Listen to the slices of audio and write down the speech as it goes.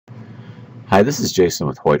Hi, this is Jason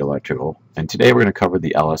with Hoyt Electrical, and today we're going to cover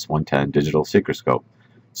the LS-110 digital synchroscope.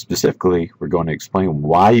 Specifically, we're going to explain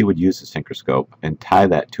why you would use a synchroscope and tie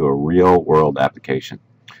that to a real-world application.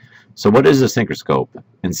 So what is a synchroscope?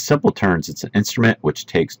 In simple terms, it's an instrument which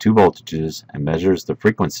takes two voltages and measures the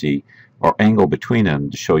frequency or angle between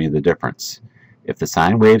them to show you the difference. If the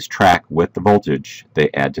sine waves track with the voltage, they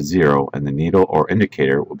add to 0 and the needle or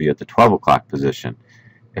indicator will be at the 12 o'clock position.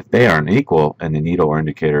 If they are unequal and the needle or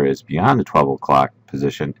indicator is beyond the 12 o'clock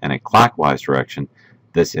position in a clockwise direction,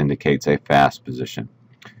 this indicates a fast position.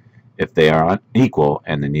 If they are unequal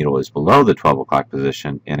and the needle is below the 12 o'clock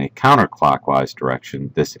position in a counterclockwise direction,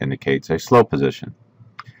 this indicates a slow position.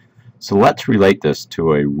 So let's relate this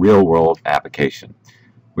to a real-world application.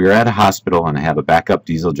 We are at a hospital and have a backup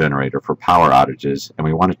diesel generator for power outages, and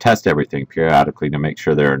we want to test everything periodically to make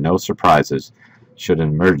sure there are no surprises should an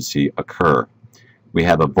emergency occur. We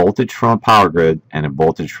have a voltage from a power grid and a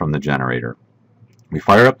voltage from the generator. We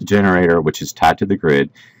fire up the generator, which is tied to the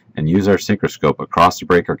grid, and use our synchroscope across the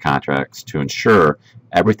breaker contacts to ensure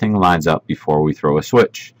everything lines up before we throw a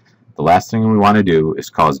switch. The last thing we want to do is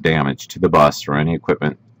cause damage to the bus or any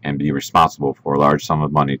equipment and be responsible for a large sum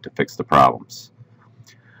of money to fix the problems.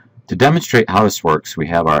 To demonstrate how this works, we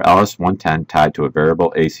have our LS-110 tied to a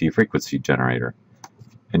variable AC frequency generator.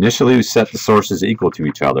 Initially, we set the sources equal to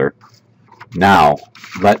each other. Now,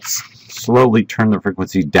 let's slowly turn the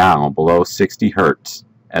frequency down below 60 Hertz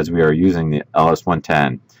as we are using the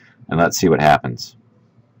LS-110, and let's see what happens.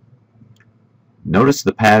 Notice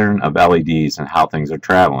the pattern of LEDs and how things are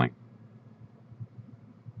traveling.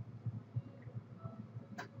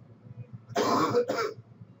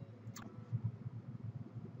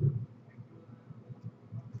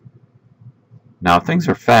 Now, if things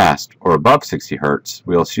are fast or above 60 Hertz,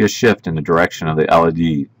 we'll see a shift in the direction of the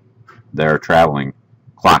LED. They're traveling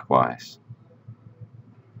clockwise.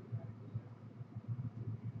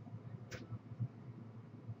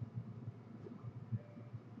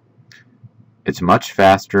 It's much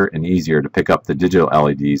faster and easier to pick up the digital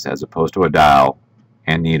LEDs as opposed to a dial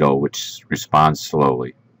and needle, which responds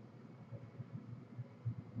slowly.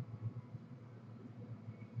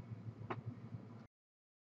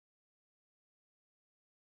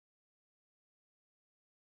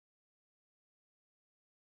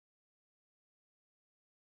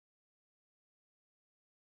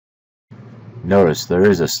 Notice there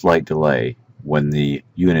is a slight delay when the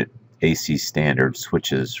unit AC standard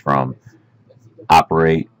switches from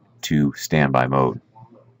operate to standby mode.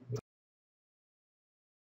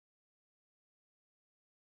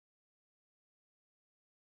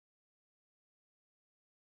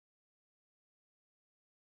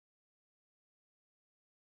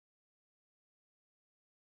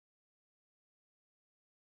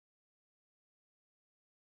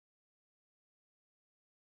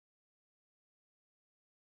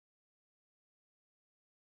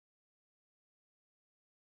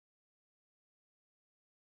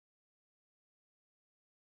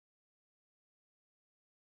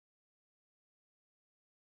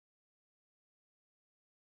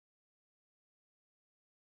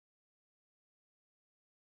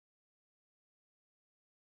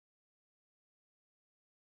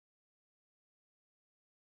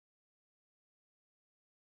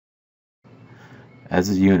 As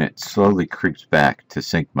the unit slowly creeps back to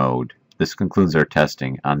sync mode, this concludes our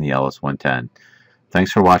testing on the LS-110.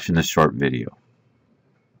 Thanks for watching this short video.